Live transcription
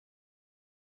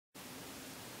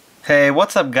Hey,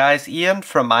 what's up guys? Ian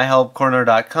from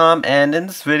iHelpCorner.com, and in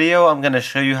this video I'm going to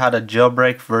show you how to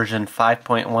jailbreak version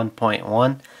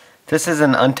 5.1.1. This is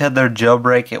an untethered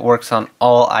jailbreak. It works on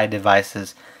all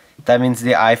iDevices. That means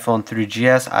the iPhone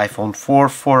 3GS, iPhone 4,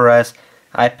 4S,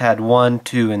 iPad 1,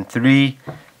 2, and 3.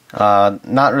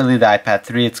 Not really the iPad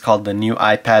 3, it's called the new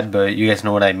iPad, but you guys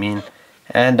know what I mean.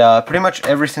 And pretty much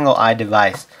every single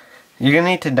iDevice. You're going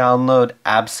to need to download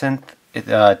Absinthe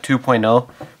 2.0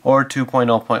 or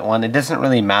 2.0.1. It doesn't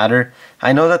really matter.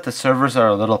 I know that the servers are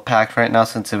a little packed right now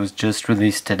since it was just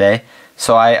released today,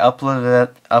 so I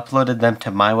uploaded them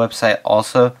to my website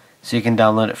also, so you can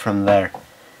download it from there.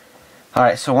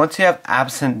 Alright, so once you have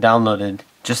Absinthe downloaded,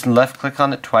 just left click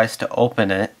on it twice to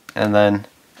open it, and then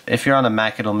if you're on a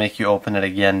Mac it'll make you open it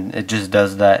again. It just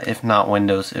does that. If not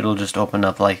Windows, it'll just open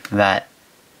up like that.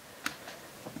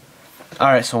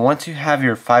 Alright, so once you have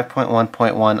your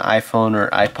 5.1.1 iPhone or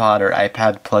iPod or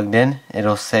iPad plugged in,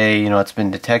 it'll say, it's been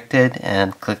detected,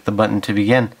 and click the button to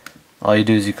begin. All you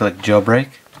do is you click jailbreak.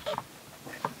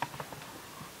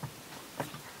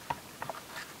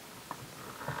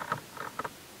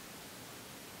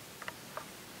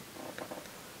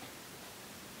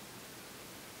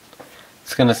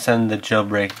 It's going to send the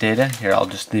jailbreak data. Here, I'll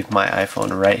just leave my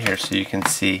iPhone right here so you can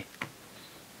see.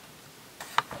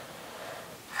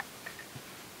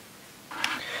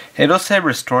 It'll say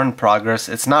restore in progress.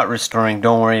 It's not restoring,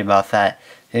 don't worry about that.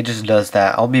 It just does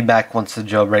that. I'll be back once the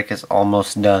jailbreak is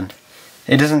almost done.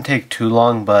 It doesn't take too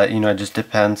long, but it just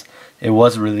depends. It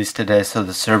was released today, so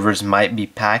the servers might be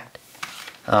packed.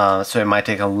 So it might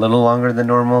take a little longer than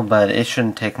normal, but it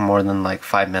shouldn't take more than like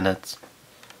 5 minutes.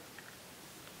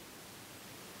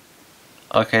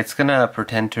 Okay, it's gonna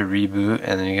pretend to reboot,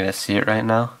 and then you're gonna see it right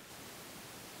now.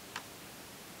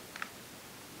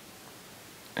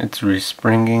 It's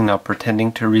respringing, now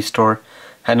pretending to restore.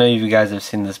 I know you guys have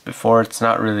seen this before. It's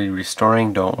not really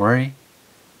restoring, don't worry.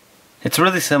 It's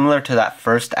really similar to that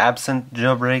first Absinthe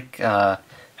jailbreak. I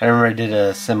remember I did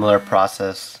a similar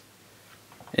process.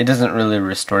 It doesn't really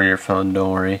restore your phone,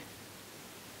 don't worry.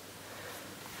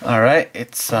 Alright,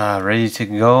 it's ready to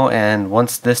go, and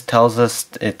once this tells us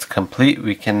it's complete,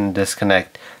 we can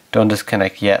disconnect. Don't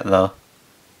disconnect yet though.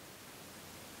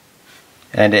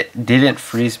 And it didn't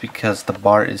freeze because the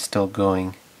bar is still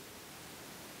going.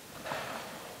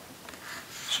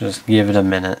 Just give it a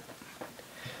minute.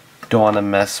 Don't want to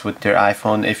mess with your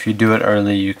iPhone. If you do it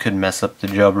early, you could mess up the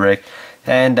jailbreak.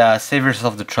 And save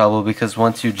yourself the trouble, because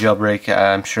once you jailbreak,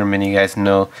 I'm sure many of you guys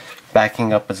know,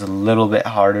 backing up is a little bit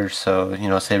harder, so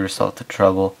save yourself the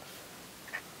trouble.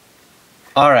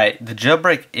 Alright, the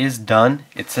jailbreak is done.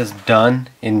 It says done,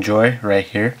 enjoy right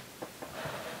here.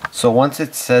 So once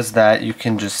it says that, you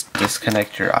can just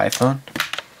disconnect your iPhone.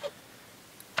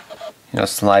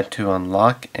 Slide to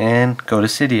unlock and go to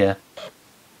Cydia.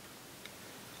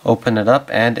 Open it up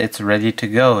and it's ready to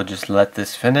go. Just let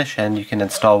this finish and you can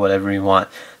install whatever you want.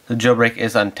 The jailbreak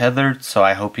is untethered, so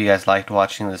I hope you guys liked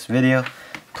watching this video.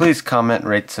 Please comment,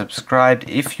 rate, subscribe.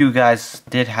 If you guys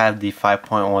did have the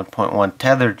 5.1.1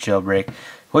 tethered jailbreak,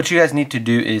 what you guys need to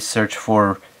do is search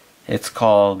for, it's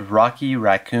called Rocky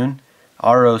Raccoon.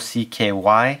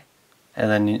 R-O-C-K-Y,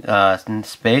 and then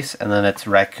space, and then it's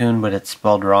raccoon, but it's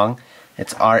spelled wrong.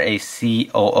 It's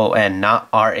R-A-C-O-O-N, not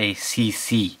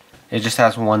R-A-C-C. It just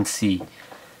has one C.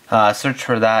 Search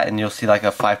for that and you'll see like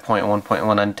a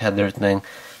 5.1.1 untethered thing.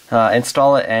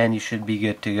 Install it and you should be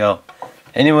good to go.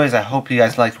 Anyways, I hope you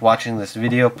guys liked watching this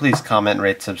video. Please comment,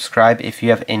 rate, subscribe. If you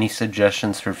have any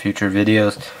suggestions for future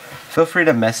videos, feel free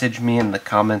to message me in the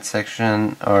comments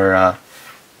section, or a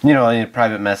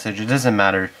private message. It doesn't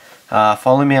matter.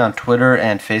 Follow me on Twitter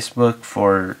and Facebook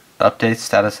for updates,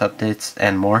 status updates,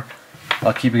 and more.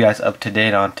 I'll keep you guys up to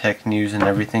date on tech news and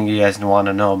everything you guys want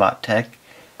to know about tech.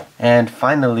 And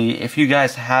finally, if you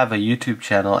guys have a YouTube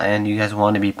channel and you guys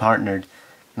want to be partnered,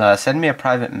 send me a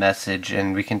private message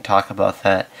and we can talk about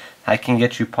that. I can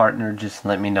get you partnered, just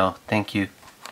let me know. Thank you.